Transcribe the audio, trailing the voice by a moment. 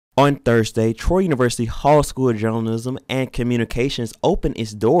On Thursday, Troy University Hall School of Journalism and Communications opened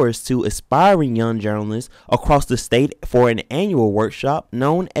its doors to aspiring young journalists across the state for an annual workshop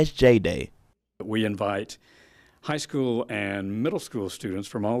known as J-Day. We invite high school and middle school students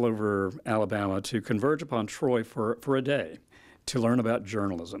from all over Alabama to converge upon Troy for a day to learn about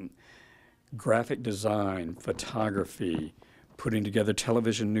journalism, graphic design, photography, putting together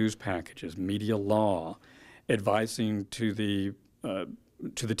television news packages, media law, advising to the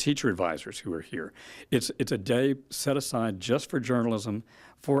teacher advisors who are here. It's a day set aside just for journalism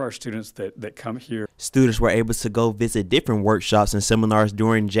for our students that come here. Students were able to go visit different workshops and seminars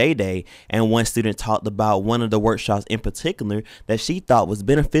during J-Day, and one student talked about one of the workshops in particular that she thought was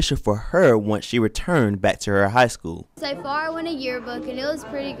beneficial for her once she returned back to her high school. So far I won a yearbook and it was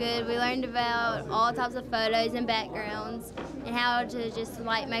pretty good. We learned about all types of photos and backgrounds and how to just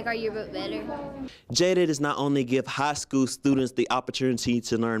make our yearbook better. J-Day does not only give high school students the opportunity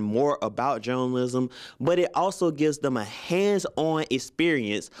to learn more about journalism, but it also gives them a hands-on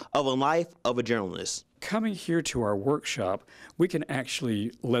experience of a life of a journalist. Coming here to our workshop, we can actually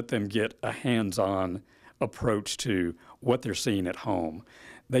let them get a hands-on approach to what they're seeing at home.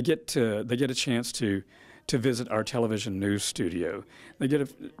 They get a chance to visit our television news studio. They get a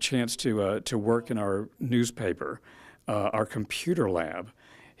chance to work in our newspaper, our computer lab,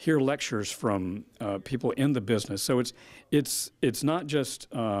 hear lectures from people in the business. So it's not just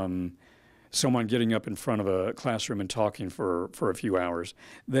someone getting up in front of a classroom and talking for a few hours.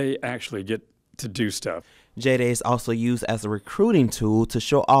 They actually get to do stuff. J-Day is also used as a recruiting tool to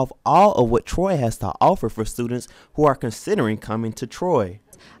show off all of what Troy has to offer for students who are considering coming to Troy.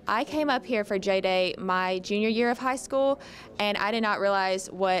 I came up here for J-Day my junior year of high school, and I did not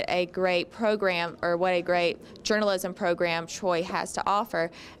realize what a great program or what a great journalism program Troy has to offer.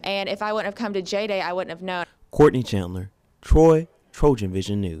 And if I wouldn't have come to J-Day, I wouldn't have known. Courtney Chandler, Troy,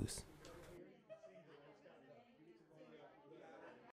 TrojanVision News.